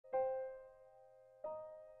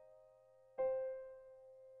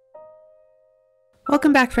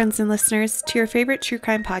Welcome back, friends and listeners, to your favorite true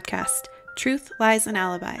crime podcast, Truth, Lies, and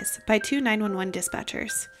Alibis, by two 911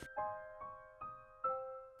 dispatchers.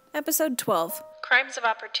 Episode 12. Crimes of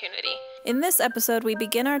Opportunity. In this episode, we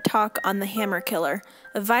begin our talk on the Hammer Killer,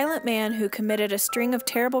 a violent man who committed a string of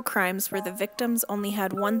terrible crimes where the victims only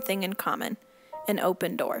had one thing in common: an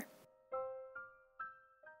open door.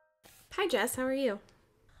 Hi, Jess. How are you?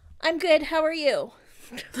 I'm good. How are you?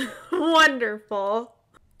 Wonderful.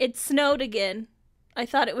 It snowed again. I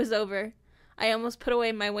thought it was over. I almost put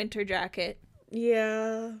away my winter jacket.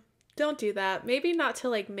 Yeah. Don't do that. Maybe not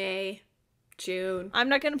till like May, June. I'm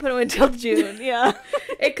not going to put away until June, yeah.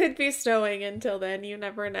 It could be snowing until then. You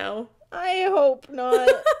never know. I hope not.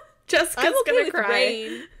 Jessica's gonna cry.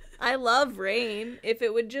 Rain. I love rain. If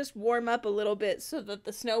it would just warm up a little bit so that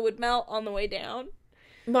the snow would melt on the way down.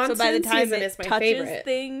 Monsoon so by the time season it is my touches favorite.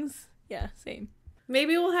 Things, yeah, same.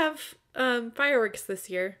 Maybe we'll have fireworks this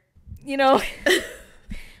year. You know,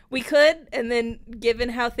 we could, and then given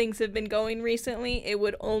how things have been going recently, it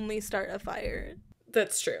would only start a fire.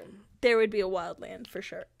 That's true. There would be a wildland for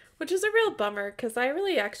sure. Which is a real bummer, because I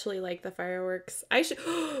really actually like the fireworks.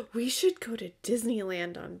 We should go to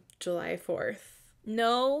Disneyland on July 4th.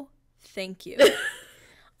 No, thank you.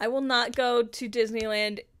 I will not go to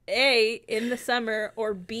Disneyland, A, in the summer,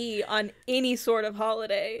 or B, on any sort of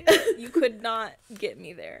holiday. You could not get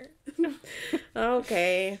me there.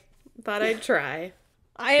 Okay. Thought I'd try.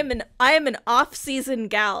 I am an off-season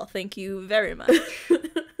gal, thank you very much.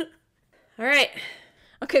 All right.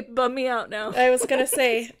 Okay, bum me out now. I was going to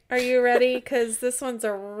say, are you ready? Because this one's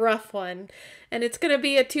a rough one. And it's going to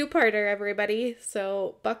be a two-parter, everybody.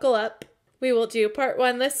 So buckle up. We will do part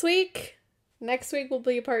 1 this week. Next week will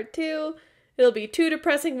be part 2. It'll be 2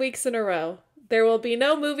 depressing weeks in a row. There will be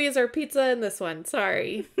no movies or pizza in this one.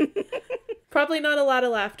 Sorry. Probably not a lot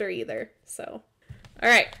of laughter either. So, all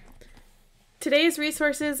right. Today's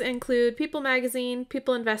resources include People Magazine,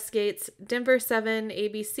 People Investigates, Denver 7,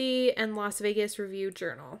 ABC, and Las Vegas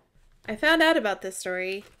Review-Journal. I found out about this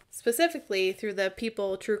story specifically through the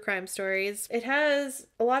People True Crime Stories. It has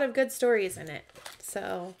a lot of good stories in it.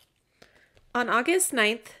 So, on August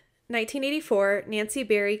 9th, 1984, Nancy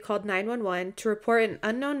Berry called 911 to report an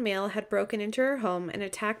unknown male had broken into her home and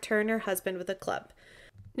attacked her and her husband with a club.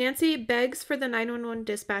 Nancy begs for the 911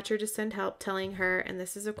 dispatcher to send help, telling her, and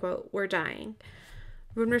this is a quote, "We're dying."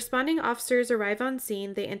 When responding officers arrive on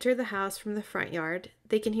scene, they enter the house from the front yard.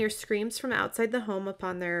 They can hear screams from outside the home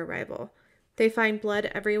upon their arrival. They find blood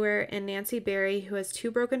everywhere, and Nancy Berry, who has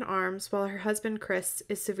 2 broken arms, while her husband Chris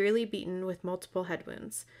is severely beaten with multiple head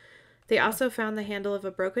wounds. They also found the handle of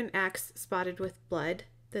a broken axe spotted with blood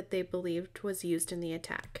that they believed was used in the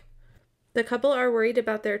attack. The couple are worried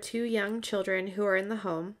about their 2 young children who are in the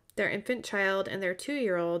home. Their infant child and their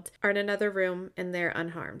 2-year-old are in another room and they're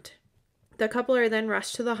unharmed. The couple are then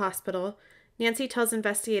rushed to the hospital. Nancy tells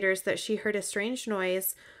investigators that she heard a strange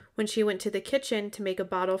noise when she went to the kitchen to make a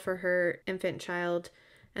bottle for her infant child,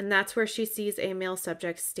 and that's where she sees a male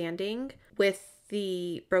subject standing with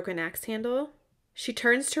the broken axe handle. She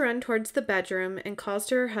turns to run towards the bedroom and calls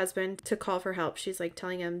to her husband to call for help. She's like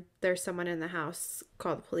telling him there's someone in the house,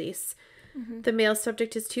 call the police. Mm-hmm. The male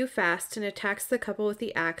subject is too fast and attacks the couple with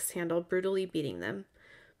the axe handle, brutally beating them.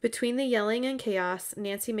 Between the yelling and chaos,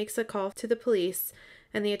 Nancy makes a call to the police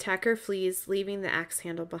and the attacker flees, leaving the axe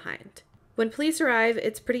handle behind. When police arrive,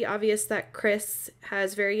 it's pretty obvious that Chris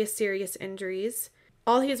has various serious injuries.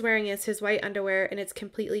 All he's wearing is his white underwear and it's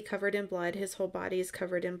completely covered in blood. His whole body is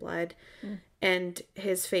covered in blood and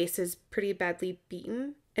his face is pretty badly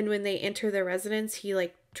beaten. And when they enter the residence, he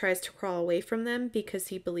tries to crawl away from them because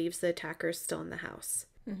he believes the attacker's still in the house.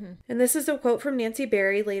 Mm-hmm. And this is a quote from Nancy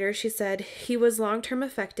Berry. Later, she said, "He was long-term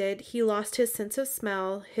affected. He lost his sense of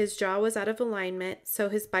smell. His jaw was out of alignment, so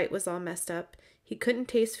his bite was all messed up. He couldn't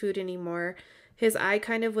taste food anymore. His eye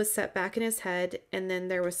kind of was set back in his head, and then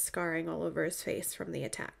there was scarring all over his face from the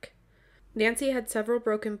attack." Nancy had several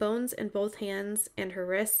broken bones in both hands and her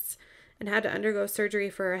wrists and had to undergo surgery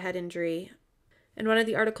for a head injury. In one of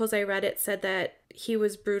the articles I read, it said that he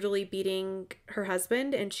was brutally beating her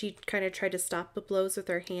husband and she kind of tried to stop the blows with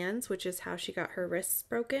her hands, which is how she got her wrists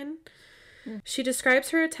broken. She describes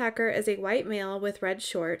her attacker as a white male with red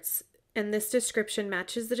shorts, and this description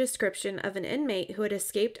matches the description of an inmate who had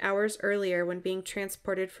escaped hours earlier when being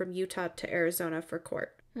transported from Utah to Arizona for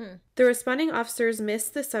court. The responding officers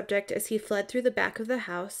missed the subject as he fled through the back of the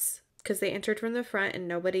house because they entered from the front and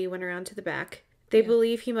nobody went around to the back. They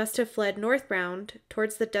believe he must have fled northbound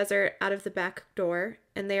towards the desert out of the back door,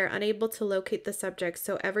 and they are unable to locate the subject,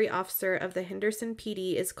 so every officer of the Henderson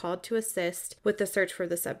PD is called to assist with the search for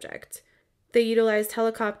the subject. They utilized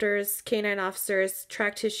helicopters, canine officers,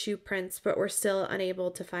 tracked his shoe prints, but were still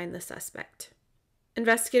unable to find the suspect.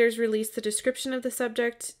 Investigators released the description of the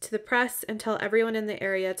subject to the press and tell everyone in the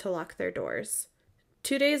area to lock their doors.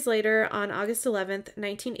 2 days later, on August 11th,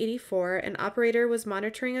 1984, an operator was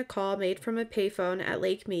monitoring a call made from a payphone at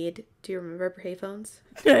Lake Mead. Do you remember payphones?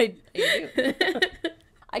 I do.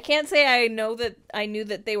 I can't say I knew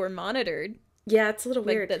that they were monitored. Yeah, it's a little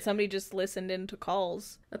weird. That somebody just listened into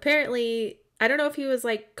calls. Apparently, I don't know if he was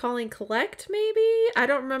like calling collect, maybe? I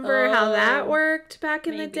don't remember how that worked back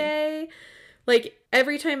in the day. Like,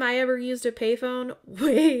 every time I ever used a payphone,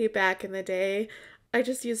 way back in the day, I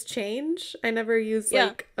just used change. I never used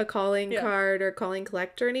like a calling card or calling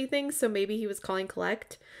collect or anything. So maybe he was calling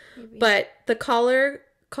collect. Maybe. But the caller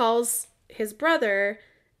calls his brother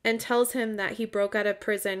and tells him that he broke out of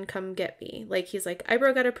prison, come get me. Like, he's like, I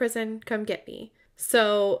broke out of prison, come get me.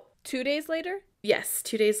 So 2 days later? Yes,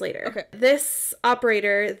 2 days later. Okay. This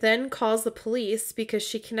operator then calls the police because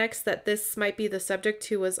she connects that this might be the subject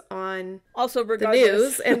who was on also the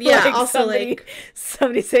news. And yeah, like also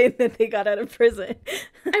somebody saying that they got out of prison.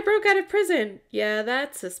 I broke out of prison. Yeah,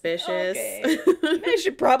 that's suspicious. Okay. I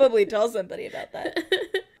should probably tell somebody about that.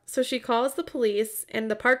 So she calls the police,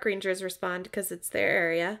 and the park rangers respond because it's their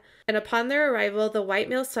area. And upon their arrival, the white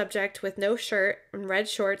male subject with no shirt and red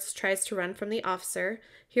shorts tries to run from the officer.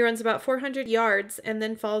 He runs about 400 yards and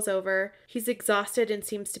then falls over. He's exhausted and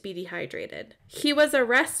seems to be dehydrated. He was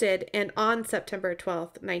arrested, and on September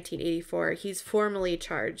 12th, 1984, he's formally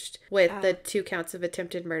charged with the 2 counts of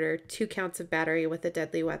attempted murder, 2 counts of battery with a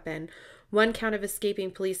deadly weapon, 1 count of escaping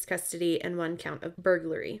police custody, and 1 count of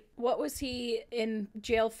burglary. What was he in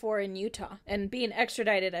jail for in Utah? And being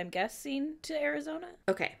extradited, I'm guessing, to Arizona?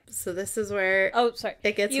 Okay, so this is where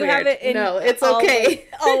it gets you weird. Have it in, no, it's okay.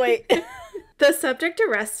 I'll wait. The subject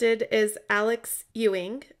arrested is Alex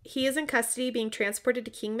Ewing. He is in custody being transported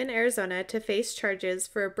to Kingman, Arizona to face charges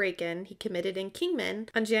for a break-in he committed in Kingman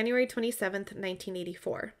on January 27th,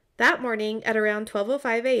 1984. That morning, at around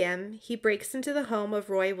 12:05 a.m., he breaks into the home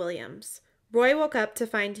of Roy Williams. Roy woke up to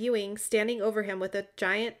find Ewing standing over him with a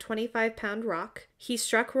giant 25-pound rock. He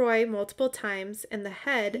struck Roy multiple times in the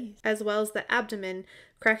head as well as the abdomen,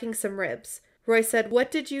 cracking some ribs. Roy said,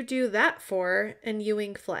 "What did you do that for?" And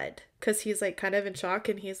Ewing fled. Because he's like kind of in shock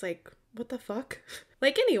and he's like, what the fuck?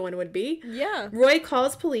 Like anyone would be. Yeah. Roy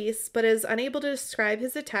calls police but is unable to describe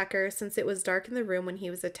his attacker since it was dark in the room when he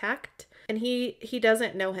was attacked. And he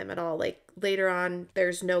doesn't know him at all. Like later on,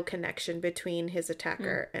 there's no connection between his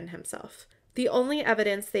attacker and himself. The only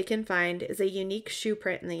evidence they can find is a unique shoe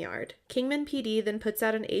print in the yard. Kingman PD then puts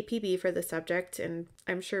out an APB for the subject, and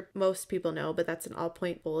I'm sure most people know, but that's an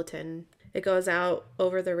all-point bulletin. It goes out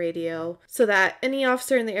over the radio so that any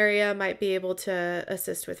officer in the area might be able to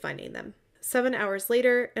assist with finding them. 7 hours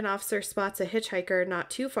later, an officer spots a hitchhiker not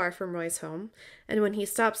too far from Roy's home, and when he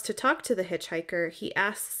stops to talk to the hitchhiker, he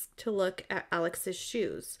asks to look at Alex's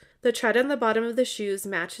shoes. The tread on the bottom of the shoes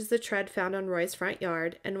matches the tread found on Roy's front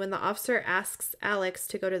yard, and when the officer asks Alex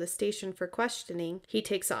to go to the station for questioning, he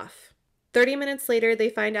takes off. 30 minutes later, they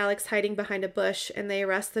find Alex hiding behind a bush, and they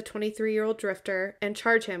arrest the 23-year-old drifter and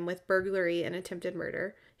charge him with burglary and attempted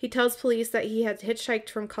murder. He tells police that he had hitchhiked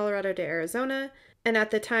from Colorado to Arizona, and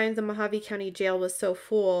at the time, the Mojave County Jail was so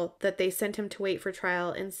full that they sent him to wait for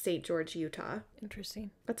trial in St. George, Utah.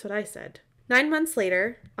 Interesting. That's what I said. 9 months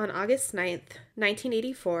later, on August 9th,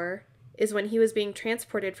 1984, is when he was being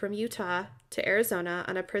transported from Utah to Arizona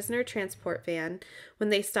on a prisoner transport van when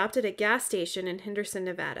they stopped at a gas station in Henderson,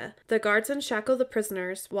 Nevada. The guards unshackle the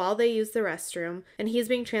prisoners while they use the restroom, and he's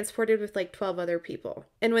being transported with like 12 other people.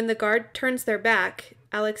 And when the guard turns their back,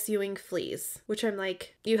 Alex Ewing flees, which I'm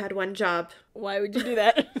like, you had one job. Why would you do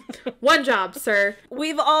that? One job, sir.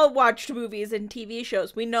 We've all watched movies and TV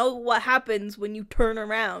shows. We know what happens when you turn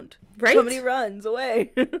around. Right? Somebody runs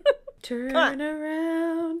away. Turn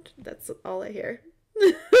around. That's all I hear.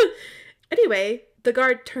 Anyway, the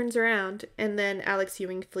guard turns around, and then Alex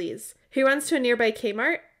Ewing flees. He runs to a nearby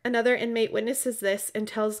Kmart. Another inmate witnesses this and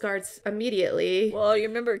tells guards immediately. Well, you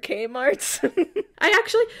remember Kmart's?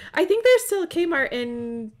 I think there's still a Kmart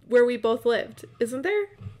in where we both lived. Isn't there?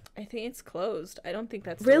 I think it's closed. I don't think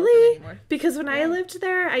that's really open anymore. Because when I lived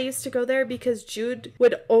there, I used to go there because Jude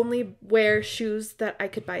would only wear shoes that I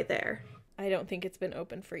could buy there. I don't think it's been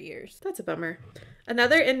open for years. That's a bummer.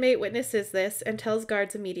 Another inmate witnesses this and tells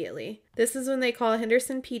guards immediately. This is when they call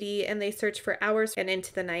Henderson PD and they search for hours and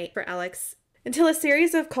into the night for Alex, until a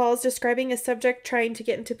series of calls describing a subject trying to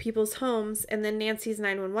get into people's homes, and then Nancy's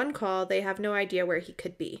 911 call. They have no idea where he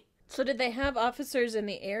could be. So did they have officers in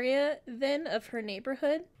the area then of her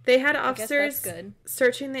neighborhood? They had officers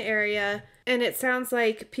searching the area, And it sounds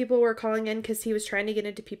like people were calling in because he was trying to get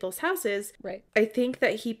into people's houses. Right. I think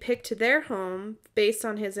that he picked their home based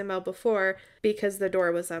on his MO before because the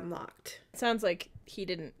door was unlocked. Sounds like he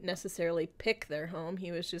didn't necessarily pick their home.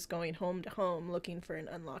 He was just going home to home looking for an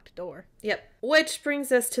unlocked door. Yep. Which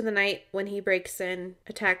brings us to the night when he breaks in,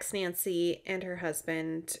 attacks Nancy and her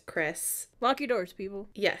husband, Chris. Lock your doors, people.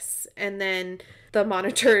 Yes. And then the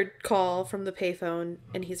monitored call from the payphone,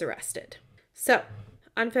 and he's arrested. So,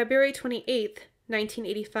 on February 28th,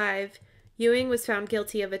 1985, Ewing was found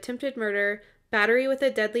guilty of attempted murder, battery with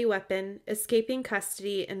a deadly weapon, escaping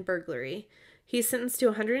custody, and burglary. He's sentenced to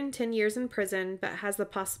 110 years in prison, but has the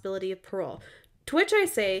possibility of parole. To which I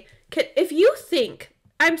say, if you think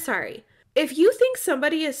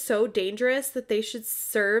somebody is so dangerous that they should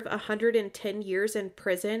serve 110 years in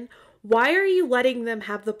prison, why are you letting them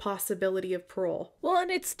have the possibility of parole? Well, and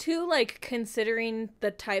it's too, like, considering the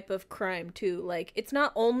type of crime, too. Like, it's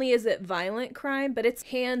not only is it violent crime, but it's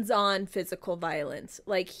hands-on physical violence.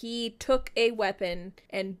 Like, he took a weapon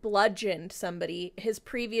and bludgeoned somebody. His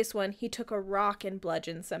previous one, he took a rock and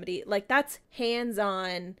bludgeoned somebody. Like, that's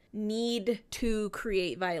hands-on, need to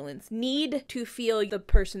create violence, need to feel the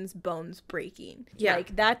person's bones breaking. Yeah.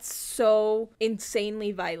 Like, that's so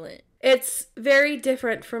insanely violent. It's very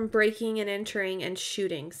different from breaking and entering and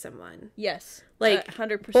shooting someone. Yes. Like,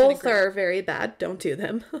 100% both agree. are very bad. Don't do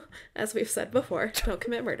them. As we've said before, don't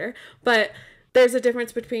commit murder. But there's a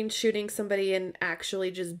difference between shooting somebody and actually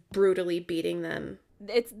just brutally beating them.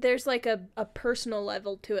 There's like a personal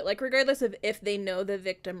level to it. Like, regardless of if they know the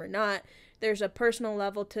victim or not, there's a personal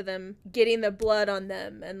level to them getting the blood on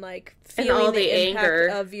them and, like, feeling and all the impact anger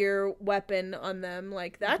of your weapon on them.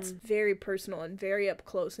 Like, that's very personal and very up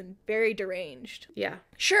close and very deranged. Yeah.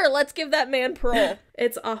 Sure, let's give that man parole.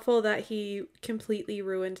 It's awful that he completely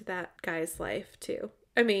ruined that guy's life, too.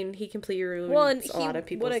 I mean, he completely ruined a lot of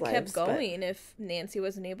people's lives. Would have kept going if Nancy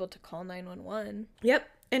wasn't able to call 911. Yep.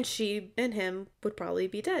 And she and him would probably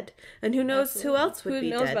be dead. And who knows Absolutely. who else would be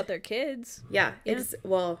dead. Who knows about their kids? Yeah.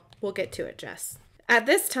 Well, we'll get to it, Jess. At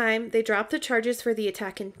this time, they dropped the charges for the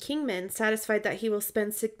attack in Kingman, satisfied that he will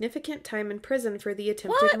spend significant time in prison for the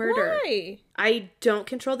attempted murder. Why? I don't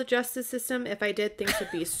control the justice system. If I did, things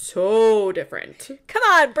would be so different. Come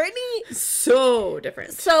on, Brittany! So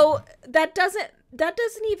different. So, that doesn't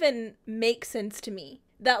even make sense to me.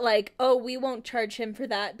 That, like, oh, we won't charge him for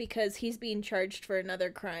that because he's being charged for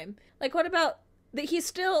another crime. Like, what about that? He's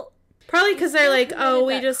still... Probably because they're like, oh,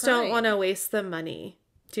 we that just crime. don't want to waste the money.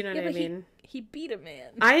 Do you know what I mean? He beat a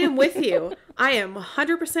man. I am with you. I am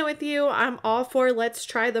 100% with you. I'm all for let's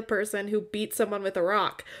try the person who beat someone with a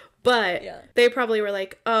rock. But they probably were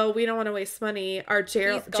like, oh, we don't want to waste money. Our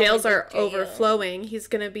jails are overflowing. He's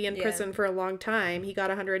going to be in prison for a long time. He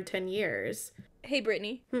got 110 years. Hey,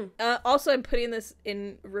 Brittany. Also, I'm putting this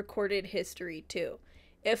in recorded history, too.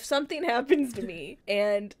 If something happens to me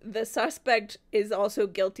and the suspect is also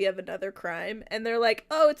guilty of another crime and they're like,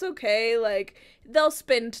 oh, it's okay, like, they'll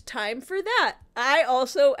spend time for that. I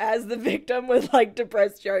also, as the victim, would like to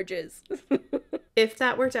press charges. If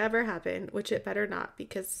that were to ever happen, which it better not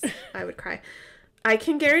because I would cry, I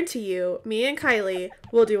can guarantee you, me and Kylie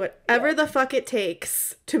will do whatever the fuck it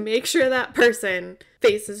takes to make sure that person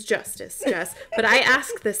faces justice, Jess. But I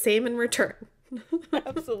ask the same in return.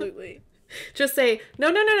 Absolutely. Just say,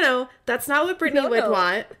 no, that's not what Brittany would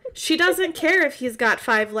want. She doesn't care if he's got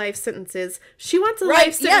 5 life sentences. She wants a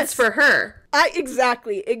life sentence for her.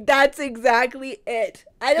 Exactly. That's exactly it.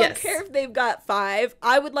 I don't care if they've got 5.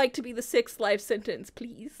 I would like to be the 6th life sentence,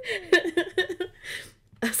 please.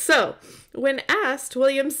 So, when asked,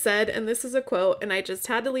 Williams said, and this is a quote, and I just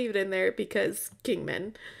had to leave it in there because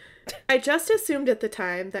Kingman, I just assumed at the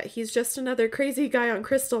time that he's just another crazy guy on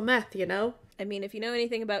crystal meth, you know? I mean, if you know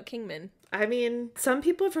anything about Kingman. I mean, some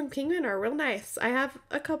people from Kingman are real nice. I have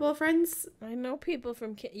a couple of friends. I know people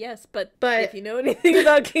from yes, but if you know anything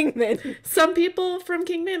about Kingman. Some people from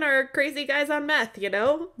Kingman are crazy guys on meth, you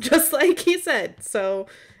know? Just like he said. So,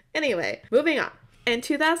 anyway, moving on. In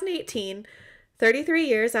 2018, 33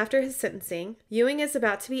 years after his sentencing, Ewing is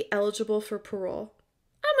about to be eligible for parole.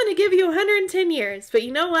 I'm going to give you 110 years, but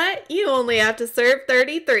you know what? You only have to serve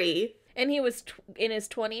 33. And he was in his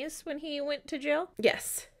 20s when he went to jail?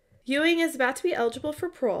 Yes. Ewing is about to be eligible for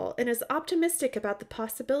parole and is optimistic about the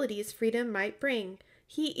possibilities freedom might bring.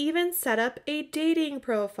 He even set up a dating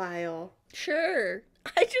profile. Sure.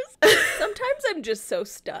 Sometimes I'm just so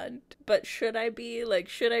stunned. But should I be? Like,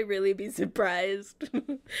 should I really be surprised?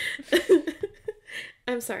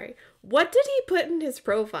 I'm sorry. What did he put in his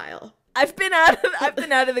profile? I've been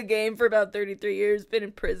out of the game for about 33 years, been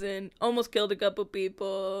in prison, almost killed a couple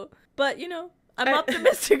people. But, you know, I'm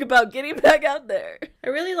optimistic about getting back out there. I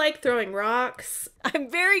really like throwing rocks. I'm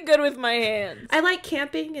very good with my hands. I like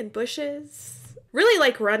camping in bushes. Really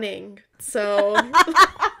like running. So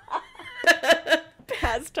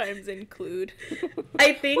pastimes include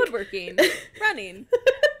I think woodworking, running,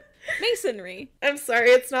 masonry. I'm sorry,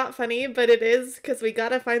 it's not funny, but it is because we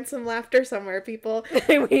gotta find some laughter somewhere, people.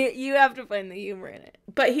 You have to find the humor in it.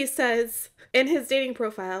 But he says in his dating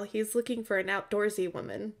profile, he's looking for an outdoorsy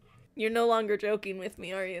woman. You're no longer joking with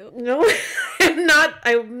me, are you? No, I'm not.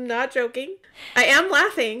 I'm not joking. I am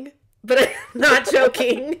laughing, but I'm not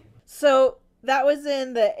joking. So that was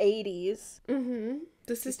in the 80s. Mm-hmm.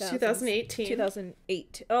 This is 2018.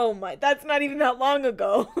 2008. Oh my, that's not even that long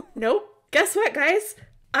ago. Nope. Guess what, guys?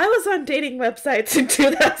 I was on dating websites in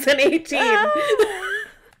 2018. Oh.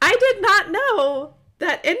 I did not know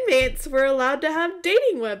that inmates were allowed to have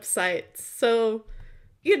dating websites. So,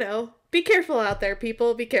 you know, be careful out there,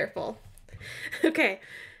 people. Be careful. Okay.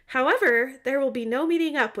 However, there will be no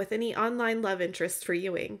meeting up with any online love interest for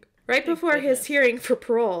Ewing. Right before his hearing for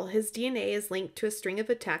parole, his DNA is linked to a string of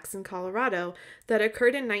attacks in Colorado that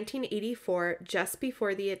occurred in 1984, just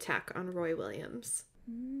before the attack on Roy Williams.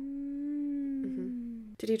 Mm-hmm.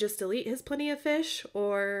 Did he just delete his Plenty of Fish,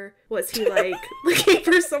 or was he, like, looking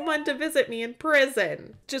for someone to visit me in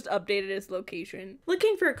prison? Just updated his location.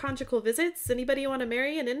 Looking for conjugal visits? Anybody want to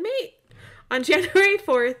marry an inmate? On January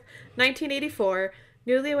 4th, 1984...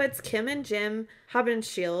 newlyweds Kim and Jim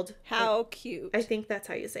Haubenschild. How cute. I think that's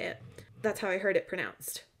how you say it. That's how I heard it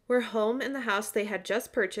pronounced. Were home in the house they had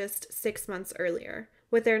just purchased 6 months earlier.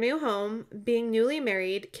 With their new home, being newly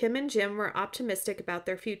married, Kim and Jim were optimistic about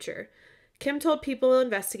their future. Kim told People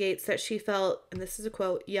Investigates that she felt, and this is a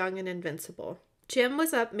quote, young and invincible. Jim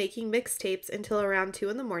was up making mixtapes until around 2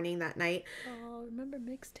 a.m. that night. Oh, remember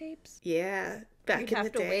mixtapes? Yeah, back You'd in the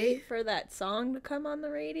day. have to wait for that song to come on the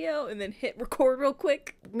radio and then hit record real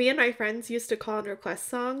quick. Me and my friends used to call and request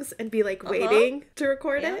songs and be like waiting to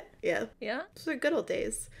record it. Yeah. Yeah. Those are good old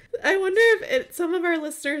days. I wonder if some of our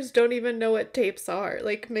listeners don't even know what tapes are.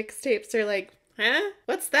 Like mixtapes are like, huh?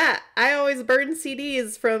 What's that? I always burn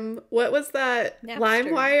CDs from, what was that? Napster.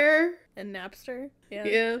 LimeWire? And Napster. Yeah.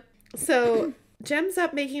 Yeah. So Jim's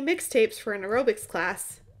up making mixtapes for an aerobics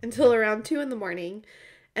class until around 2 a.m.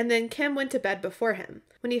 And then Kim went to bed before him.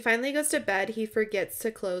 When he finally goes to bed, he forgets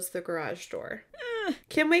to close the garage door.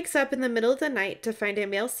 Kim wakes up in the middle of the night to find a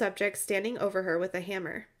male subject standing over her with a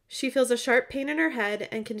hammer. She feels a sharp pain in her head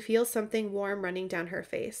and can feel something warm running down her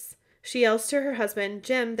face. She yells to her husband,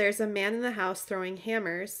 Jim, there's a man in the house throwing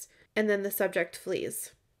hammers, and then the subject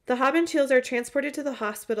flees. The Haubenschields are transported to the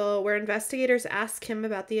hospital where investigators ask Kim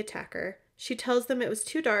about the attacker. She tells them it was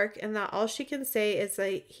too dark and that all she can say is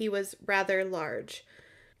that he was rather large.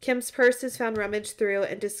 Kim's purse is found rummaged through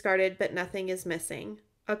and discarded, but nothing is missing.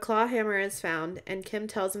 A claw hammer is found, and Kim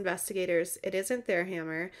tells investigators it isn't their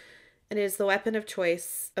hammer, and it is the weapon of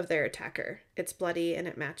choice of their attacker. It's bloody, and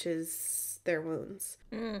it matches their wounds.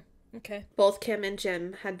 Okay. Both Kim and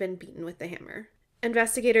Jim had been beaten with the hammer.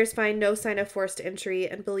 Investigators find no sign of forced entry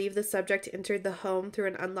and believe the subject entered the home through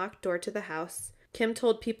an unlocked door to the house. Kim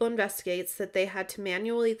told People Investigates that they had to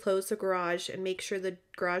manually close the garage and make sure the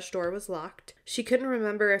garage door was locked. She couldn't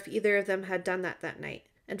remember if either of them had done that night.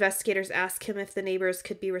 Investigators asked Kim if the neighbors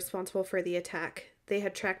could be responsible for the attack. They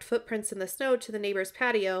had tracked footprints in the snow to the neighbor's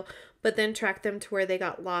patio, but then tracked them to where they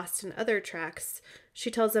got lost in other tracks.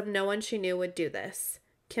 She tells them no one she knew would do this.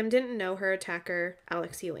 Kim didn't know her attacker,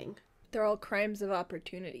 Alex Ewing. They're all crimes of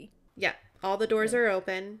opportunity. Yeah. All the doors are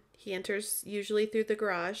open. He enters usually through the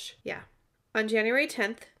garage. Yeah. On January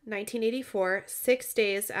 10th, 1984, 6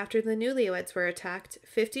 days after the newlyweds were attacked,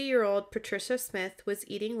 50-year-old Patricia Smith was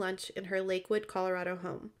eating lunch in her Lakewood, Colorado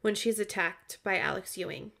home when she's attacked by Alex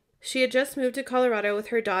Ewing. She had just moved to Colorado with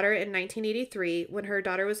her daughter in 1983 when her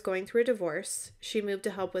daughter was going through a divorce. She moved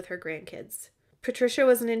to help with her grandkids. Patricia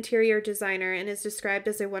was an interior designer and is described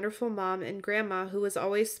as a wonderful mom and grandma who was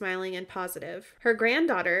always smiling and positive. Her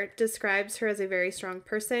granddaughter describes her as a very strong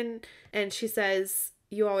person, and she says,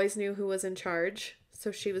 "You always knew who was in charge,"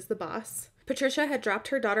 so she was the boss. Patricia had dropped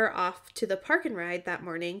her daughter off to the park and ride that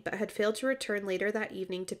morning, but had failed to return later that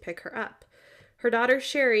evening to pick her up. Her daughter,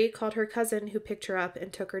 Sherry, called her cousin who picked her up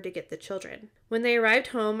and took her to get the children. When they arrived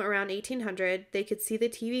home around 1800, they could see the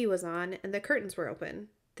TV was on and the curtains were open.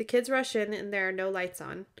 The kids rush in and there are no lights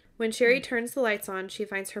on. When Sherry turns the lights on, she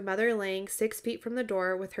finds her mother laying 6 feet from the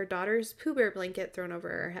door with her daughter's Pooh Bear blanket thrown over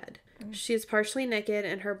her head. She is partially naked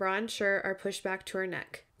and her bra and shirt are pushed back to her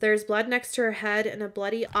neck. There is blood next to her head and a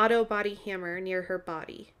bloody auto body hammer near her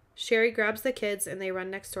body. Sherry grabs the kids and they run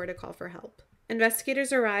next door to call for help.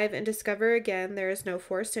 Investigators arrive and discover again there is no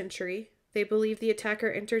forced entry. They believe the attacker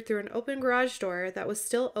entered through an open garage door that was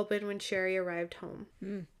still open when Sherry arrived home.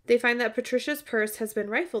 They find that Patricia's purse has been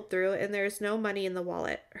rifled through and there is no money in the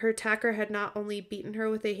wallet. Her attacker had not only beaten her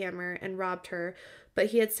with a hammer and robbed her, but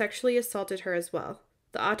he had sexually assaulted her as well.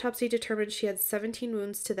 The autopsy determined she had 17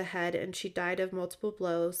 wounds to the head and she died of multiple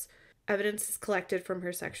blows. Evidence is collected from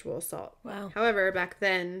her sexual assault. Wow. However, back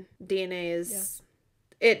then, DNA is...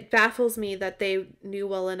 Yeah. It baffles me that they knew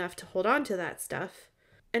well enough to hold on to that stuff.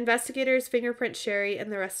 Investigators fingerprint Sherry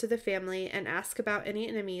and the rest of the family and ask about any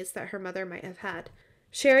enemies that her mother might have had.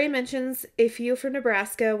 Sherry mentions a few from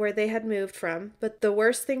Nebraska where they had moved from, but the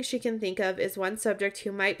worst thing she can think of is one subject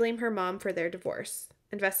who might blame her mom for their divorce.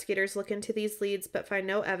 Investigators look into these leads but find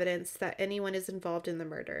no evidence that anyone is involved in the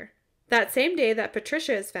murder. That same day that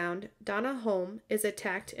Patricia is found, Donna Holm is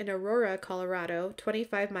attacked in Aurora, Colorado,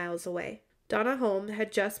 25 miles away. Donna Holm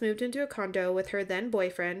had just moved into a condo with her then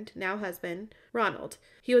boyfriend, now husband, Ronald.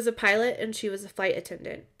 He was a pilot and she was a flight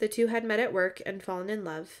attendant. The two had met at work and fallen in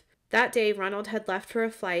love. That day, Ronald had left for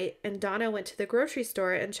a flight, and Donna went to the grocery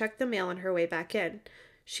store and checked the mail on her way back in.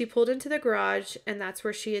 She pulled into the garage, and that's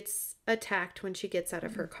where she is attacked when she gets out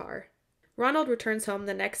of her car. Ronald returns home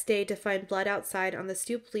the next day to find blood outside on the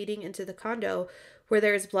stoop leading into the condo, where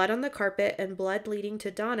there is blood on the carpet and blood leading to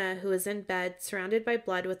Donna, who is in bed, surrounded by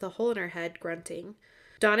blood with a hole in her head, grunting.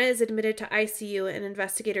 Donna is admitted to ICU, and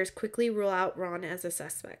investigators quickly rule out Ron as a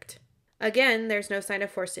suspect. Again, there's no sign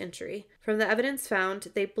of forced entry. From the evidence found,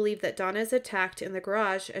 they believe that Donna is attacked in the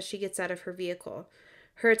garage as she gets out of her vehicle.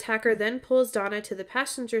 Her attacker then pulls Donna to the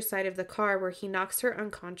passenger side of the car where he knocks her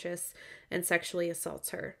unconscious and sexually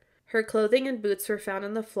assaults her. Her clothing and boots were found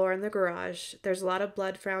on the floor in the garage. There's a lot of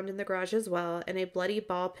blood found in the garage as well, and a bloody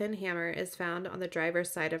ball peen hammer is found on the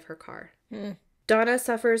driver's side of her car. Donna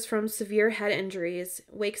suffers from severe head injuries,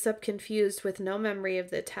 wakes up confused with no memory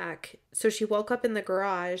of the attack. So she woke up in the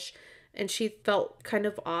garage, and she felt kind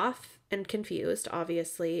of off and confused,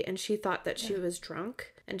 obviously, and she thought that she was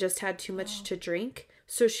drunk and just had too much to drink.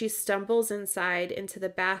 So she stumbles inside into the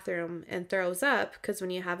bathroom and throws up, because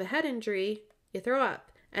when you have a head injury, you throw up.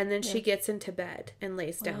 And then she gets into bed and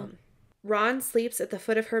lays down. Ron sleeps at the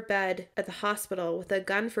foot of her bed at the hospital with a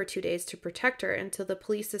gun for 2 days to protect her until the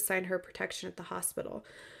police assign her protection at the hospital.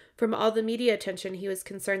 From all the media attention, he was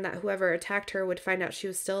concerned that whoever attacked her would find out she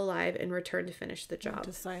was still alive and return to finish the job.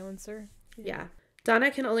 To silence her. Yeah. Donna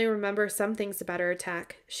can only remember some things about her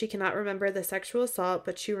attack. She cannot remember the sexual assault,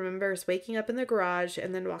 but she remembers waking up in the garage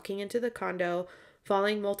and then walking into the condo,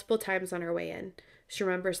 falling multiple times on her way in. She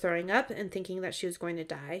remembers throwing up and thinking that she was going to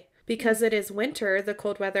die. Because it is winter, the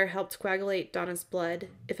cold weather helped coagulate Donna's blood.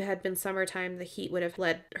 If it had been summertime, the heat would have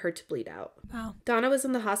led her to bleed out. Wow. Donna was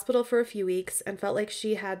in the hospital for a few weeks and felt like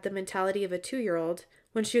she had the mentality of a 2-year-old.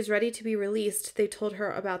 When she was ready to be released, they told her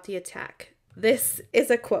about the attack. This is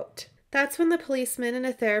a quote. "That's when the policeman and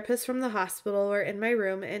a therapist from the hospital were in my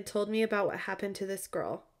room and told me about what happened to this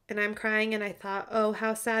girl. And I'm crying and I thought, oh,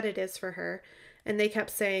 how sad it is for her. And they kept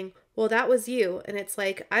saying, well, that was you. And it's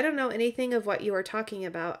like, I don't know anything of what you are talking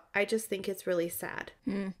about. I just think it's really sad."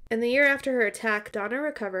 In the year after her attack, Donna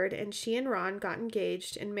recovered and she and Ron got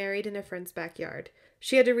engaged and married in a friend's backyard.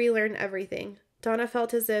 She had to relearn everything. Donna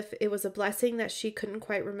felt as if it was a blessing that she couldn't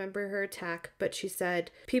quite remember her attack, but she said,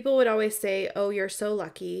 people would always say, oh, you're so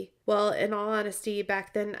lucky. Well, in all honesty,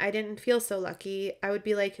 back then I didn't feel so lucky. I would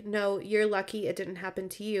be like, no, you're lucky it didn't happen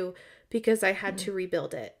to you, because I had to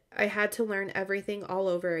rebuild it. I had to learn everything all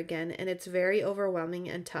over again, and it's very overwhelming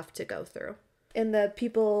and tough to go through. In the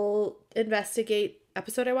People Investigate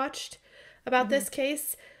episode I watched about this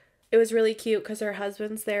case, it was really cute because her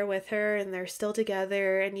husband's there with her and they're still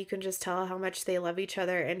together, and you can just tell how much they love each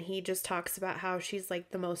other, and he just talks about how she's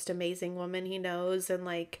like the most amazing woman he knows, and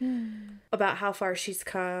like about how far she's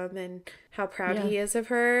come and how proud he is of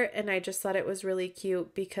her. And I just thought it was really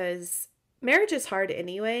cute because marriage is hard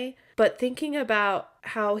anyway, but thinking about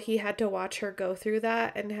how he had to watch her go through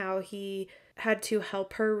that and how he had to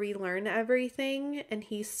help her relearn everything and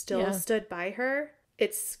he still stood by her.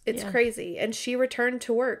 It's crazy. And she returned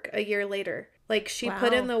to work a year later. Like, she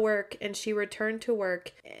put in the work and she returned to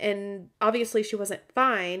work, and obviously she wasn't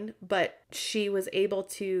fine, but she was able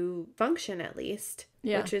to function at least,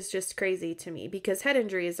 which is just crazy to me because head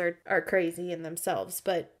injuries are crazy in themselves,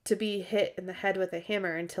 but to be hit in the head with a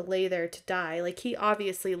hammer and to lay there to die, like, he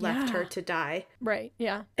obviously left her to die. Right,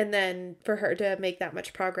 yeah. And then for her to make that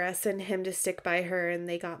much progress and him to stick by her, and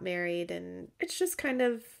they got married, and it's just kind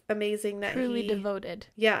of amazing that truly devoted.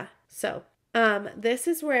 Yeah, so... this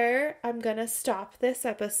is where I'm gonna stop this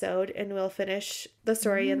episode and we'll finish the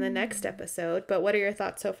story in the next episode. But what are your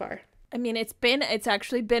thoughts so far? I mean, it's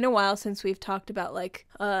actually been a while since we've talked about like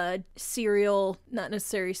a serial, not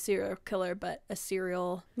necessarily serial killer, but a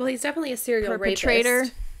serial Well, he's definitely a serial perpetrator.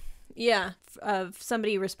 rapist. Yeah, of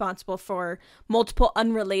somebody responsible for multiple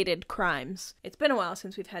unrelated crimes. It's been a while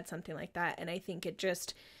since we've had something like that, and I think it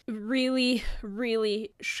just really,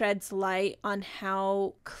 really sheds light on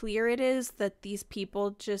how clear it is that these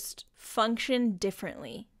people just function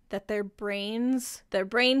differently. That their brains, their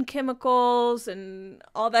brain chemicals and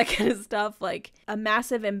all that kind of stuff, like a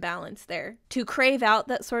massive imbalance there. To crave out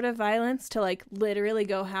that sort of violence, to like literally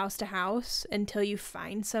go house to house until you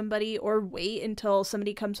find somebody, or wait until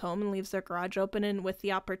somebody comes home and leaves their garage open and with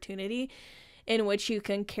the opportunity in which you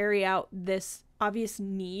can carry out this obvious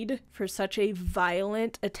need for such a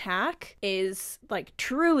violent attack, is like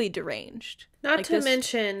truly deranged. Not like to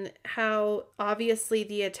mention how obviously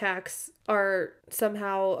the attacks are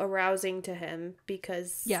somehow arousing to him,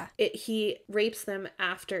 because he rapes them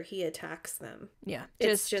after he attacks them. Yeah.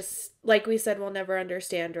 It's just like we said, we'll never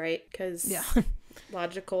understand, right? Because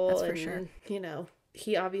logical. That's for sure. You know,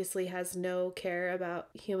 he obviously has no care about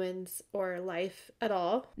humans or life at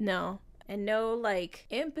all. No. And no, like,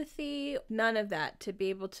 empathy, none of that, to be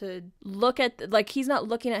able to look at, like, he's not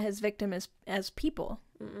looking at his victim as people.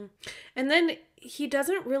 Mm-mm. And then he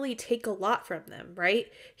doesn't really take a lot from them, right?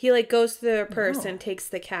 He, like, goes to their purse and takes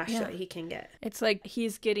the cash that he can get. It's like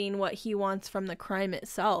he's getting what he wants from the crime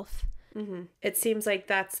itself. Mm-hmm. It seems like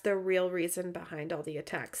that's the real reason behind all the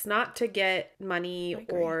attacks. Not to get money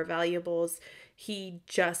or valuables. He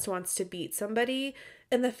just wants to beat somebody.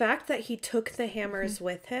 And the fact that he took the hammers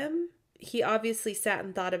with him... He obviously sat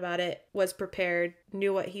and thought about it, was prepared,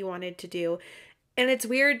 knew what he wanted to do. And it's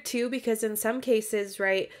weird, too, because in some cases,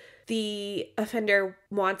 right, the offender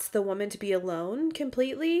wants the woman to be alone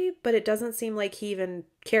completely, but it doesn't seem like he even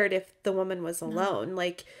cared if the woman was alone. No.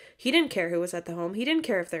 Like, he didn't care who was at the home. He didn't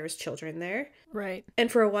care if there was children there. Right.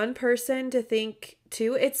 And for one person to think,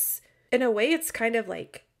 too, it's, in a way, it's kind of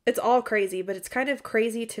like, it's all crazy, but it's kind of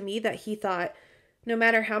crazy to me that he thought, no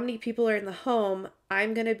matter how many people are in the home,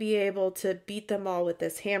 I'm going to be able to beat them all with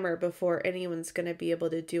this hammer before anyone's going to be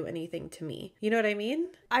able to do anything to me. You know what I mean?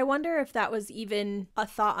 I wonder if that was even a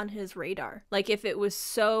thought on his radar. Like, if it was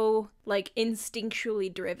so, like,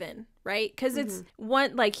 instinctually driven, right? Because it's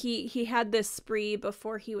one, like, he had this spree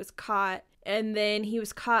before he was caught, and then he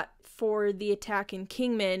was caught for the attack in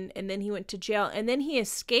Kingman, and then he went to jail, and then he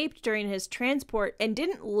escaped during his transport and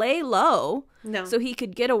didn't lay low so he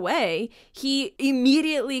could get away. He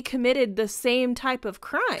immediately committed the same type of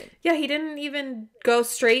crime. Yeah, he didn't even go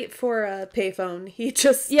straight for a payphone. He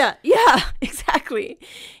just... Yeah, exactly.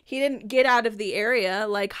 He didn't get out of the area.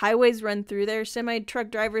 Like, highways run through there.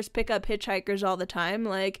 Semi-truck drivers pick up hitchhikers all the time.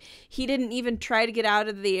 Like, he didn't even try to get out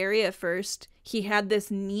of the area first. He had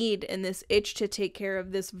this need and this itch to take care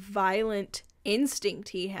of this violent instinct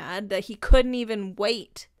he had that he couldn't even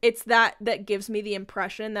wait. It's that gives me the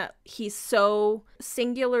impression that he's so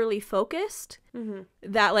singularly focused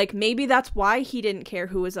that, like, maybe that's why he didn't care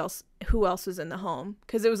who else was in the home,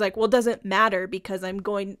 because it was like, well, it doesn't matter because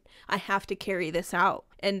I have to carry this out,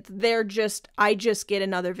 and I just get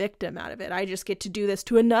another victim out of it. I just get to do this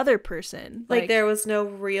to another person. Like there was no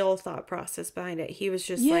real thought process behind it. He was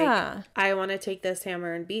just like, I want to take this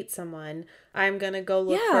hammer and beat someone. I'm gonna go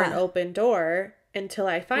look for an open door until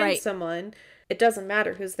I find someone. It doesn't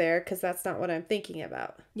matter who's there, because that's not what I'm thinking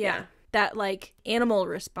about. Yeah. That, like, animal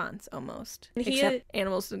response, almost. Except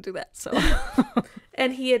animals don't do that, so.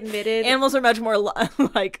 And he admitted... Animals are much more,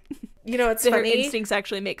 like... You know, it's their funny. Instincts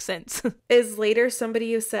actually make sense. Is later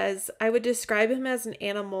somebody who says, I would describe him as an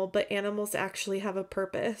animal, but animals actually have a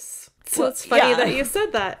purpose. So it's funny that you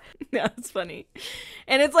said that. Yeah, it's funny.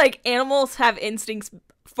 And it's like, animals have instincts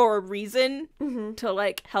for a reason to,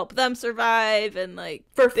 like, help them survive and, like...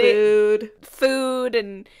 For food,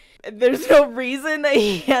 and... There's no reason that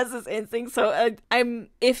he has this instinct, so I'm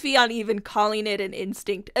iffy on even calling it an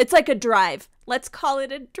instinct. It's like a drive. Let's call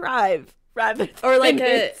it a drive rather than or like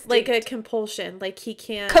a compulsion. Like, he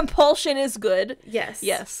can't... Compulsion is good.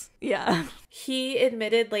 Yes. Yeah. He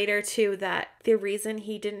admitted later, too, that the reason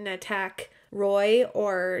he didn't attack Roy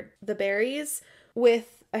or the Berries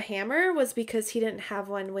with a hammer was because he didn't have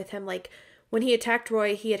one with him. Like, when he attacked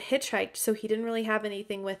Roy, he had hitchhiked, so he didn't really have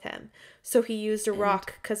anything with him. So he used a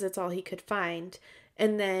rock because it's all he could find.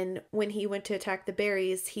 And then when he went to attack the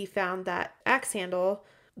Berries, he found that axe handle,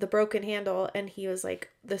 the broken handle, and he was like,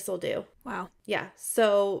 this'll do. Wow. Yeah.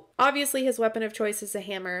 So obviously his weapon of choice is a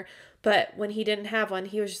hammer, but when he didn't have one,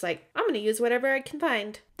 he was just like, I'm going to use whatever I can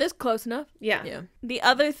find. That's close enough. Yeah. The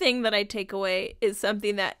other thing that I take away is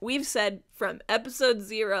something that we've said from episode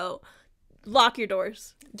 0 lock your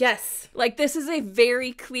doors. Yes. Like, this is a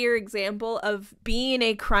very clear example of being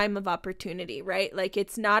a crime of opportunity, right? Like,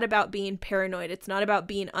 it's not about being paranoid. It's not about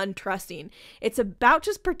being untrusting. It's about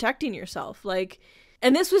just protecting yourself. Like,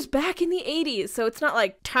 and this was back in the 80s, so it's not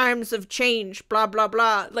like times have changed, blah, blah,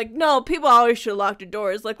 blah. Like, no, people always should lock their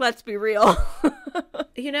doors. Like, let's be real.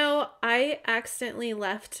 You know, I accidentally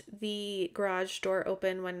left the garage door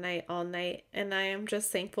open one night all night, and I am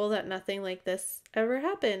just thankful that nothing like this ever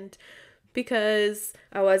happened, because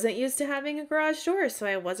I wasn't used to having a garage door, so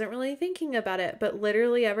I wasn't really thinking about it. But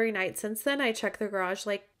literally every night since then, I check the garage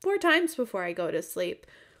like 4 times before I go to sleep,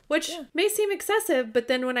 which may seem excessive, but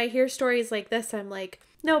then when I hear stories like this, I'm like,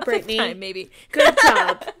 no, Brittany, time, maybe. Good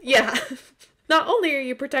job. Yeah. Not only are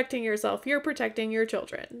you protecting yourself, you're protecting your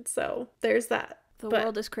children. So there's that. The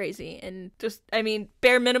world is crazy, and just, I mean,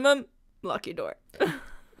 bare minimum, lock your door.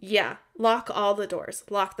 Yeah. Lock all the doors.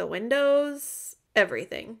 Lock the windows.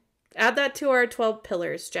 Everything. Add that to our 12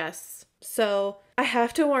 pillars, Jess. So I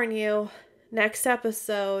have to warn you, next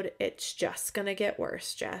episode, it's just gonna get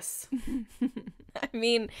worse, Jess. I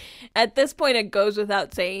mean, at this point, it goes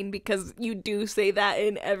without saying, because you do say that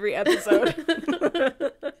in every episode.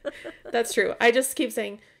 That's true. I just keep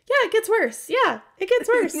saying, yeah, it gets worse. Yeah, it gets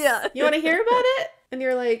worse. Yeah. You want to hear about it? And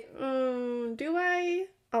you're like, do I?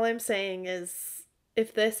 All I'm saying is,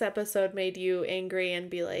 if this episode made you angry and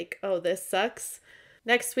be like, oh, this sucks,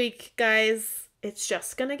 next week, guys, it's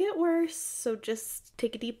just gonna get worse. So just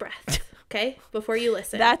take a deep breath, okay? Before you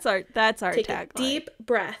listen. That's our tagline. Take a deep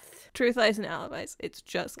breath. Truth, lies, and alibis. It's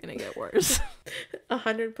just gonna get worse.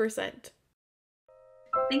 100%.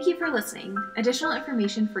 Thank you for listening. Additional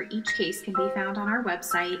information for each case can be found on our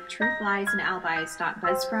website,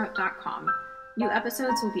 truthliesandalibis.buzzsprout.com. New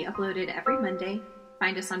episodes will be uploaded every Monday.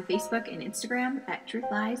 Find us on Facebook and Instagram at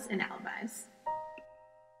Truth, Lies, and Alibis.